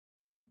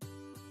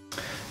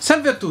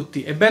Salve a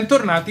tutti e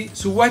bentornati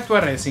su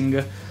WhiteOne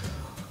Racing.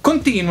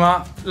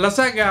 Continua la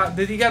saga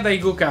dedicata ai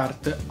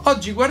go-kart.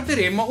 Oggi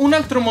guarderemo un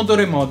altro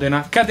motore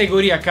Modena,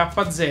 categoria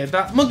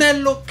KZ,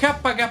 modello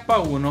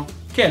KK1,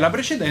 che è la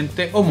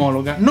precedente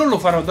omologa. Non lo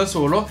farò da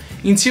solo,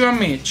 insieme a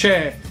me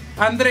c'è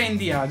Andrea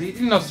Indiati,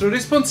 il nostro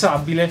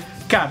responsabile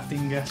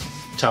karting.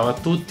 Ciao a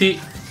tutti.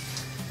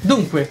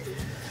 Dunque,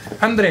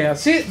 Andrea,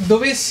 se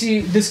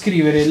dovessi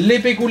descrivere le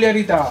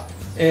peculiarità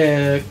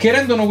che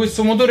rendono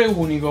questo motore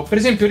unico, per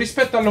esempio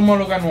rispetto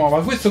all'omologa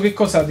nuova, questo che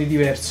cosa ha di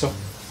diverso?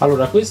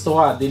 Allora,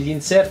 questo ha degli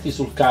inserti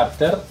sul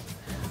carter,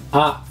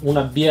 ha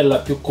una biella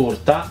più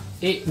corta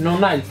e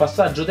non ha il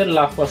passaggio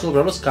dell'acqua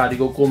sopra lo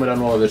scarico come la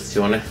nuova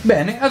versione.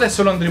 Bene,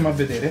 adesso lo andremo a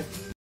vedere.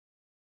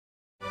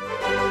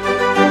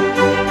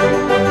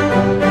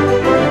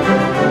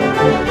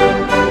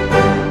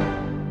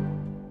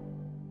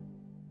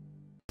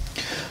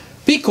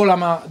 Piccola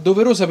ma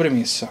doverosa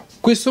premessa: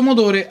 questo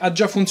motore ha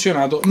già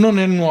funzionato, non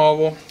è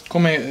nuovo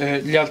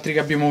come gli altri che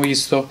abbiamo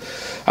visto.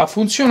 Ha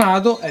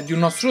funzionato, è di un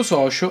nostro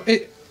socio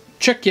e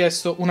ci ha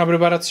chiesto una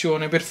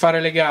preparazione per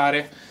fare le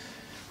gare.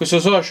 Questo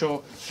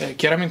socio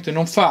chiaramente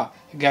non fa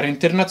gare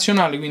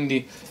internazionali,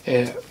 quindi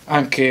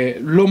anche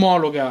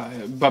l'omologa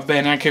va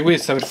bene anche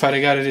questa per fare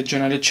gare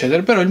regionali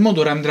eccetera, però il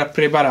motore andrà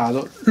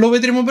preparato. Lo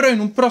vedremo però in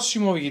un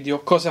prossimo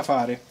video cosa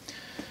fare.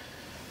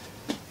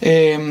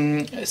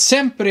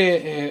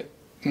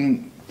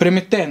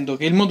 Premettendo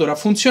che il motore ha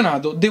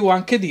funzionato, devo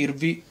anche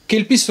dirvi che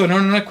il pistone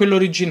non è quello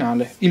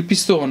originale. Il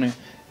pistone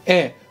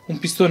è un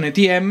pistone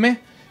TM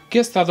che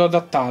è stato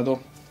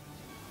adattato,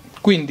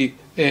 quindi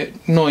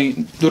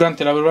noi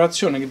durante la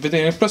preparazione che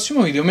vedete nel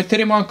prossimo video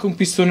metteremo anche un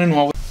pistone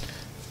nuovo.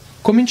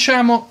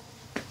 Cominciamo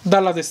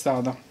dalla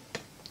testata.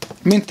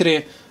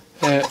 Mentre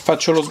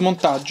faccio lo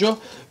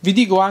smontaggio vi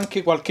dico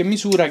anche qualche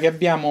misura che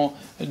abbiamo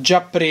già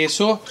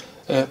preso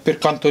per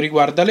quanto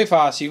riguarda le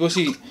fasi,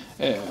 così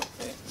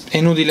è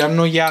inutile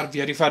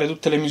annoiarvi a rifare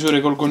tutte le misure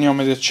col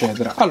goniometro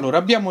eccetera. Allora,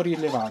 abbiamo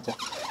rilevato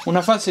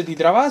una fase di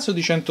travaso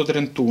di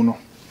 131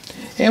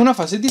 e una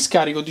fase di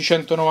scarico di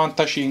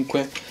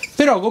 195,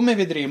 però come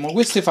vedremo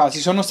queste fasi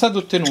sono state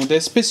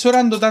ottenute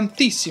spessorando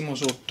tantissimo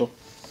sotto.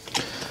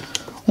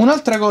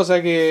 Un'altra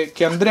cosa che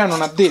Andrea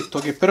non ha detto,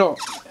 che però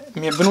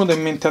mi è venuta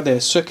in mente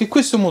adesso, è che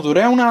questo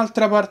motore ha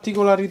un'altra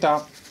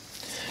particolarità: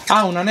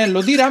 ha un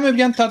anello di rame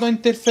piantato a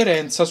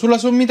interferenza sulla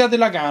sommità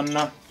della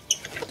canna.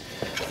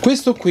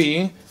 Questo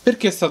qui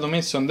perché è stato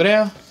messo,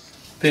 Andrea?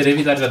 Per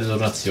evitare la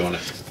detonazione.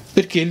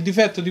 Perché il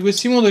difetto di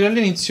questi motori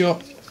all'inizio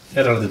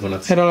era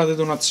la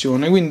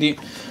detonazione. Quindi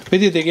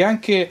vedete che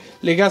anche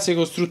le case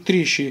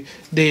costruttrici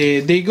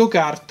dei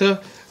go-kart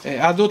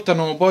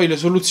adottano poi le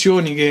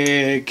soluzioni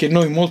che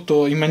noi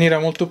in maniera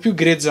molto più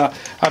grezza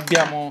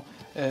abbiamo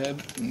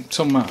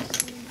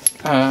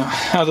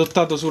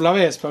adottato sulla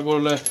Vespa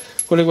con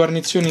le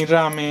guarnizioni in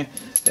rame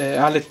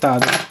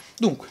alettate.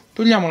 Dunque,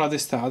 togliamo la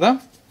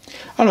testata.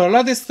 Allora,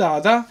 la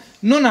testata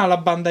non ha la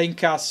banda a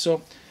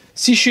incasso,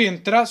 si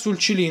centra sul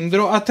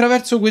cilindro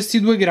attraverso questi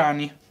due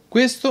grani,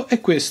 questo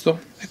e questo,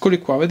 eccoli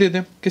qua,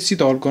 vedete che si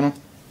tolgono.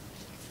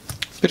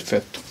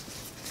 Perfetto.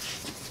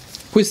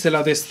 Questa è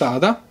la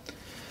testata,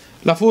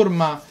 la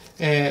forma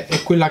è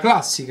quella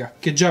classica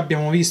che già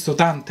abbiamo visto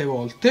tante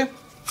volte,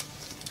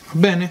 va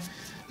bene?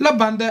 La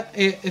banda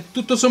è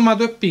tutto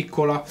sommato è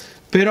piccola,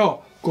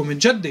 però come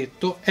già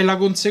detto è la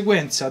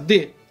conseguenza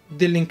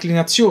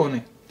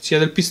dell'inclinazione sia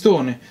del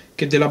pistone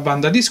che della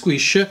banda di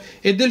squish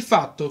e del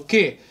fatto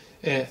che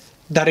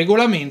da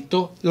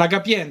regolamento la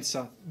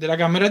capienza della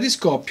camera di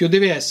scoppio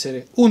deve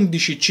essere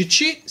 11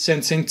 cc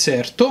senza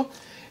inserto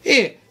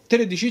e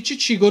 13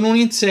 cc con un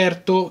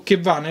inserto che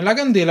va nella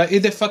candela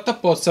ed è fatto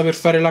apposta per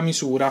fare la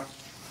misura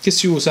che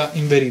si usa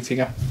in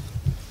verifica.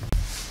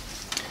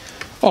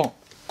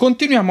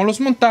 Continuiamo lo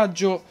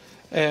smontaggio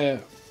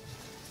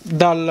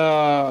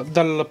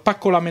dal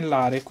pacco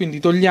lamellare, quindi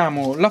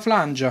togliamo la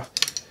flangia.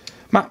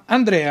 Ma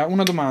Andrea,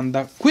 una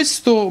domanda: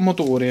 questo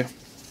motore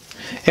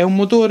è un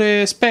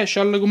motore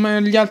special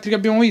come gli altri che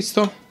abbiamo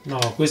visto? No,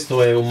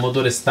 questo è un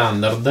motore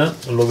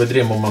standard, lo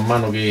vedremo man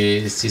mano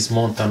che si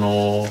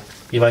smontano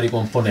i vari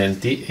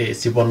componenti e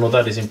si può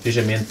notare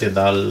semplicemente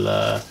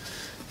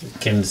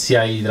che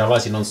sia i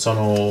travasi non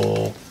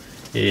sono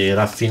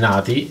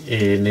raffinati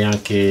e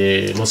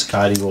neanche lo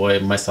scarico è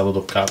mai stato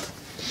toccato.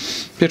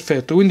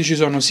 Perfetto, quindi ci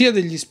sono sia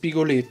degli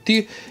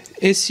spigoletti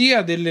e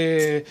sia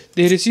dei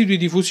residui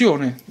di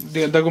fusione,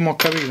 da come ho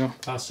capito.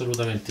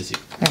 Assolutamente sì.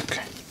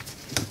 Ok.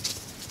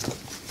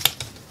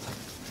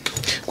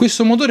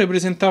 Questo motore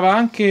presentava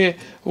anche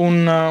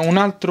un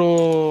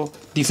altro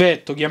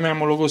difetto,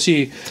 chiamiamolo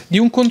così, di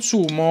un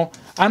consumo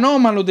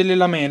anomalo delle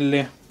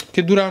lamelle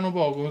che duravano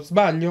poco,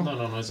 sbaglio?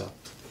 No,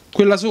 esatto.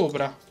 Quella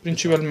sopra,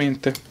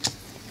 principalmente.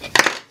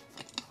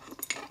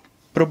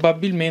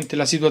 Probabilmente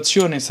la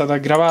situazione è stata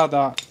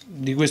aggravata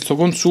di questo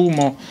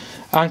consumo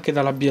anche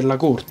dalla biella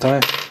corta,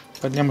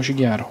 parliamoci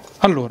chiaro.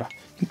 Allora,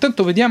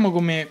 intanto vediamo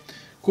come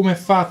è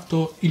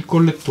fatto il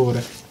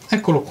collettore.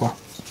 Eccolo qua.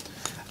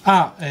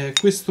 Ha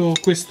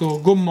questo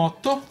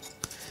gommotto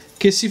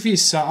che si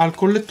fissa al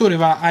collettore,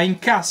 va a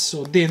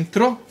incasso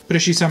dentro,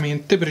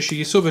 precisamente,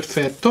 preciso,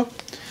 perfetto,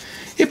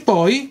 e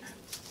poi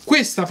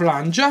questa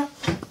flangia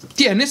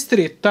tiene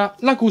stretta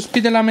la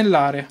cuspide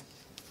lamellare.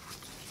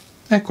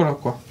 Eccola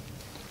qua.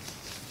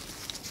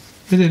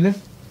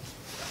 Vedete?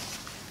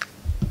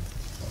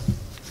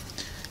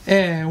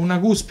 È una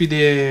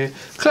cuspide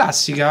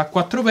classica a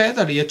 4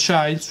 pedali e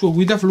c'ha il suo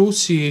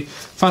guidaflussi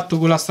fatto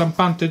con la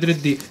stampante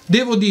 3D.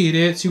 Devo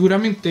dire,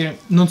 sicuramente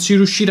non si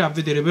riuscirà a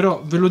vedere,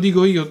 però ve lo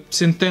dico io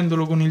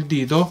sentendolo con il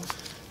dito,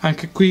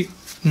 anche qui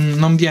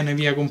non viene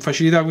via con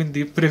facilità,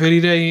 quindi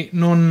preferirei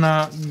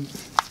non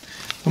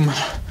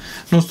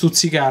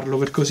stuzzicarlo,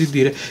 per così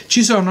dire.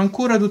 Ci sono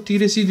ancora tutti i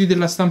residui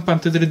della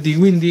stampante 3D,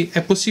 quindi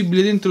è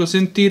possibile dentro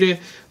sentire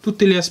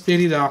tutte le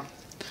asperità.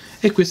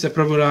 E questa è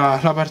proprio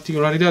la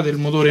particolarità del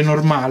motore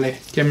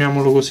normale,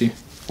 chiamiamolo così.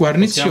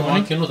 Guarnizioni. Possiamo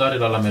anche notare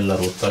la lamella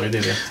rotta,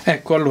 vedete?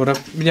 Ecco, allora,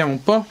 vediamo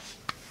un po'.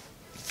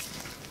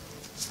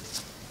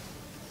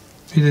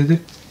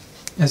 Vedete?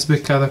 È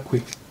sbeccata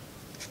qui.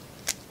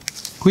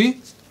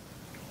 Qui.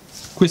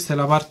 Questa è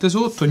la parte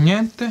sotto,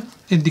 niente.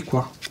 E di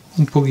qua,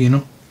 un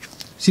pochino.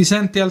 Si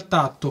sente al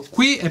tatto.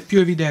 Qui è più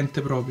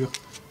evidente proprio.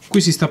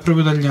 Qui si sta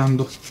proprio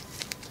tagliando.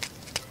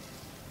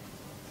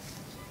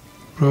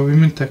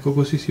 Probabilmente, ecco,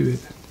 così si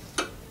vede.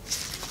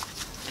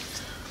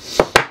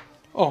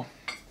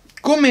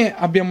 Come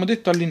abbiamo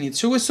detto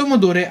all'inizio, questo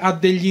motore ha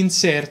degli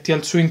inserti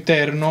al suo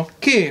interno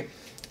che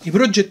i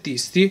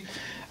progettisti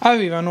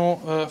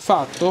avevano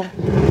fatto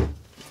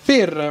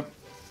per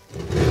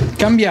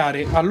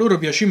cambiare a loro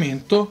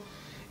piacimento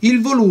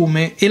il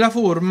volume e la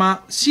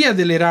forma sia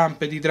delle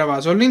rampe di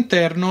travaso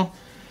all'interno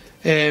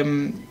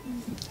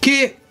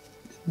che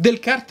del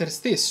carter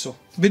stesso.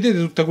 Vedete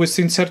tutto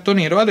questo inserto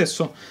nero?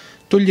 Adesso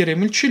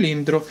toglieremo il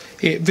cilindro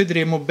e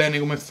vedremo bene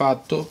come è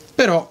fatto.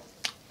 Però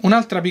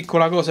un'altra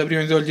piccola cosa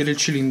prima di togliere il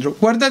cilindro: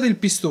 guardate il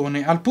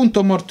pistone al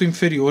punto morto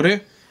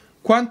inferiore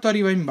quanto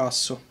arriva in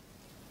basso.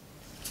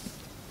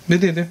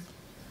 Vedete?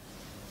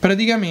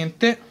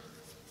 Praticamente,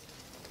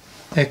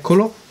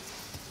 eccolo,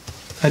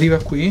 arriva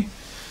qui,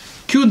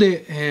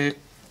 chiude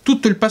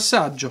tutto il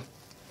passaggio.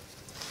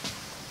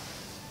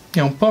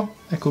 Vediamo un po',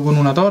 ecco, con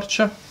una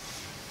torcia.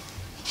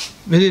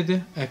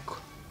 Vedete? Ecco.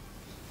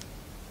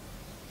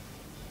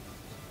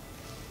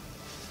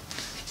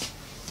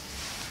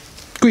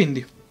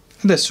 Quindi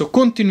adesso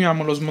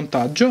continuiamo lo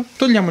smontaggio,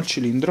 togliamo il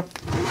cilindro.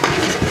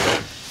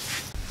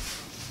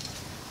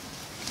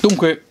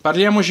 Dunque,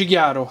 parliamoci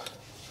chiaro,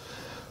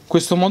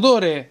 questo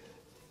motore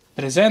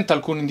presenta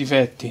alcuni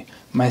difetti,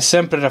 ma è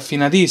sempre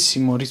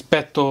raffinatissimo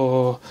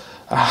rispetto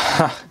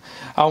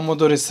a un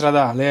motore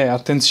stradale.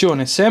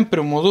 Attenzione, è sempre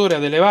un motore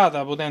ad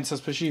elevata potenza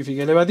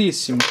specifica,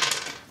 elevatissimo.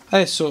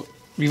 Adesso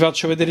vi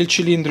faccio vedere il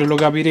cilindro e lo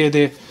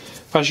capirete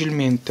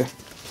facilmente.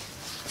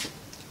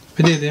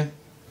 Vedete?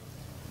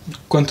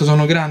 Quanto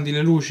sono grandi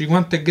le luci,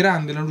 quanto è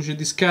grande la luce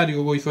di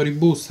scarico con i fari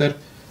booster,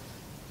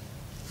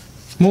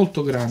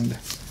 molto grande.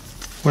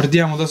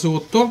 Guardiamo da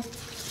sotto,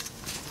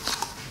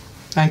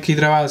 anche i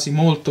travasi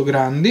molto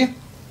grandi,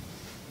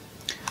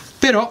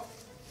 però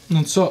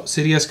non so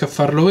se riesco a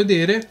farlo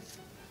vedere,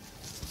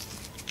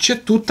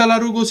 c'è tutta la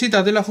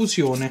rugosità della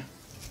fusione,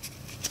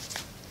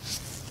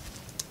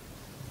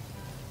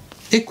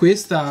 e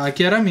questa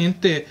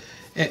chiaramente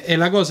è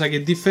la cosa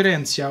che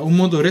differenzia un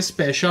motore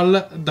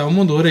special da un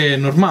motore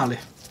normale,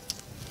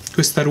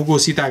 questa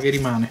rugosità che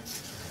rimane.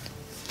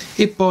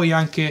 E poi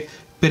anche,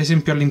 per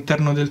esempio,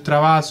 all'interno del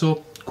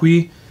travaso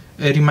qui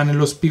rimane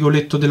lo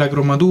spigoletto della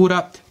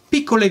cromatura,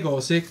 piccole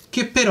cose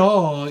che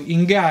però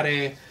in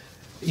gare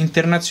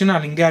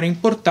internazionali, in gare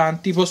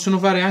importanti, possono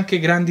fare anche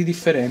grandi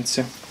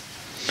differenze.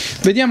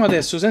 Vediamo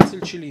adesso senza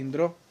il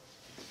cilindro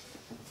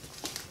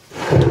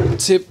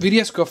se vi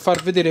riesco a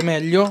far vedere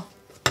meglio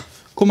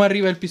come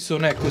arriva il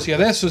pistone. Ecco, sì,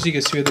 adesso sì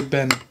che si vede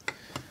bene.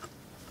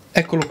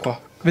 Eccolo qua,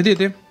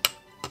 vedete?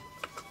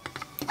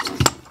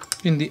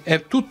 Quindi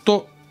è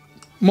tutto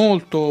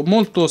molto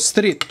molto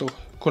stretto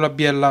con la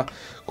biella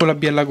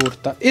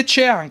corta, e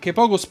c'è anche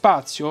poco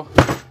spazio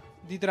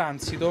di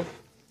transito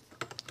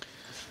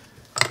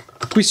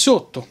qui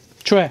sotto,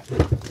 cioè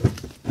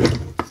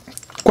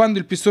quando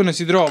il pistone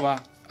si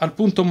trova al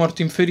punto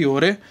morto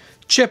inferiore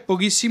c'è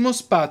pochissimo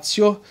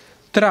spazio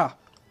tra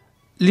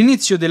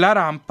l'inizio della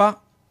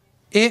rampa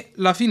e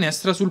la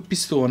finestra sul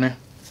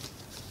pistone.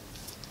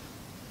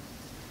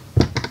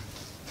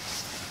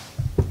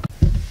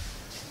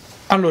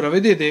 Allora,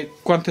 vedete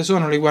quante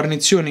sono le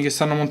guarnizioni che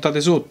stanno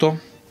montate sotto?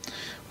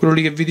 Quello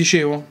lì che vi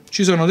dicevo?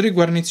 Ci sono 3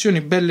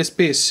 guarnizioni belle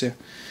spesse,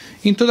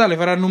 in totale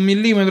faranno 1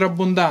 millimetro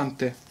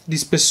abbondante di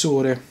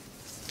spessore.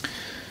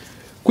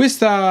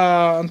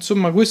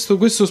 Insomma,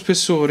 questo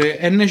spessore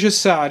è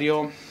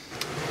necessario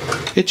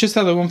e ci è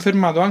stato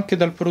confermato anche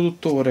dal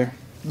produttore,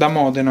 da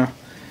Modena,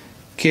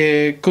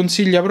 che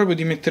consiglia proprio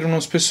di mettere uno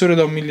spessore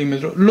da 1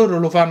 millimetro. Loro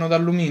lo fanno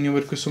d'alluminio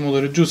per questo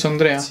motore, giusto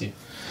Andrea? Sì.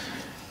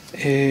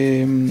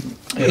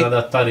 Per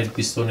adattare il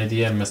pistone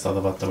TM è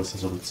stata fatta questa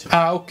soluzione.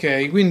 Ah,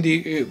 ok,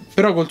 quindi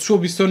però col suo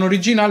pistone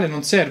originale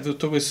non serve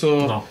tutto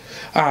questo. No.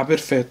 Ah,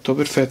 perfetto,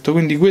 perfetto.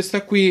 Quindi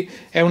questa qui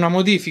è una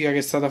modifica che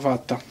è stata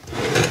fatta.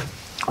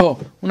 Oh,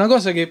 una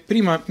cosa che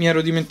prima mi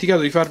ero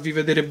dimenticato di farvi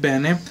vedere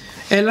bene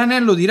è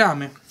l'anello di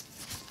rame.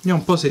 Vediamo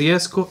un po' se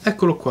riesco.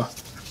 Eccolo qua.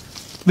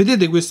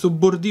 Vedete questo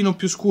bordino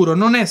più scuro?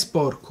 Non è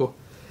sporco.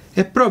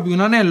 È proprio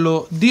un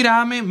anello di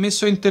rame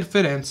messo a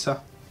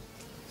interferenza.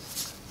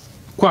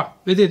 Qua,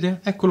 vedete?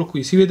 Eccolo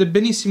qui, si vede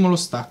benissimo lo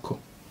stacco.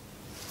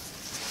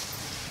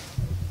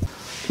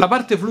 La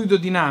parte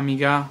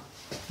fluidodinamica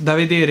da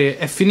vedere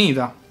è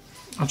finita.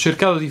 Ho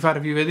cercato di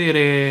farvi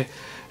vedere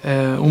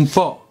un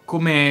po'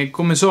 come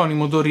sono i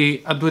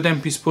motori a due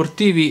tempi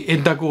sportivi e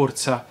da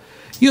corsa.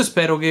 Io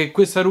spero che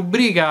questa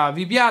rubrica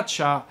vi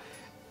piaccia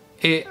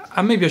e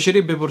a me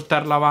piacerebbe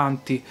portarla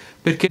avanti,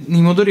 perché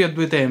i motori a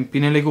due tempi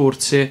nelle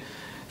corse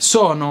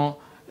sono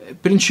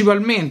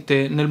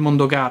principalmente nel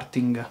mondo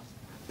karting.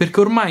 Perché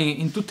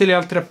ormai in tutte le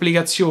altre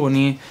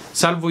applicazioni,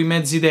 salvo i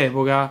mezzi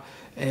d'epoca,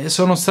 è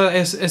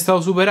stato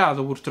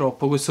superato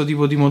purtroppo questo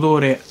tipo di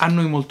motore a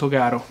noi molto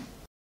caro.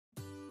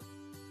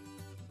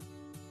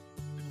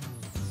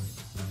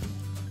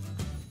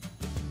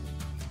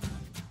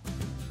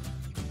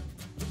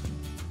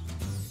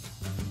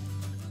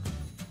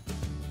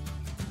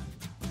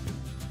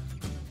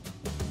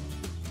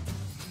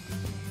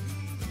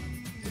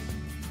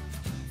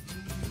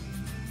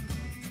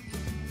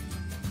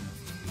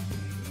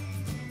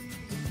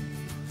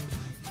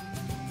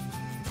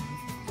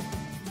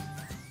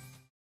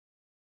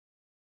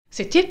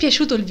 Se ti è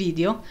piaciuto il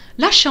video,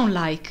 lascia un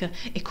like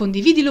e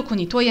condividilo con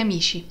i tuoi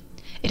amici.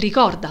 E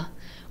ricorda,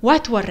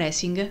 WhiteOne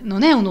Racing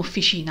non è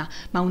un'officina,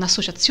 ma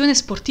un'associazione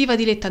sportiva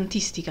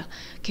dilettantistica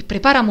che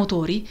prepara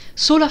motori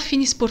solo a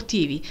fini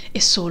sportivi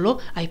e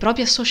solo ai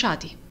propri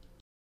associati.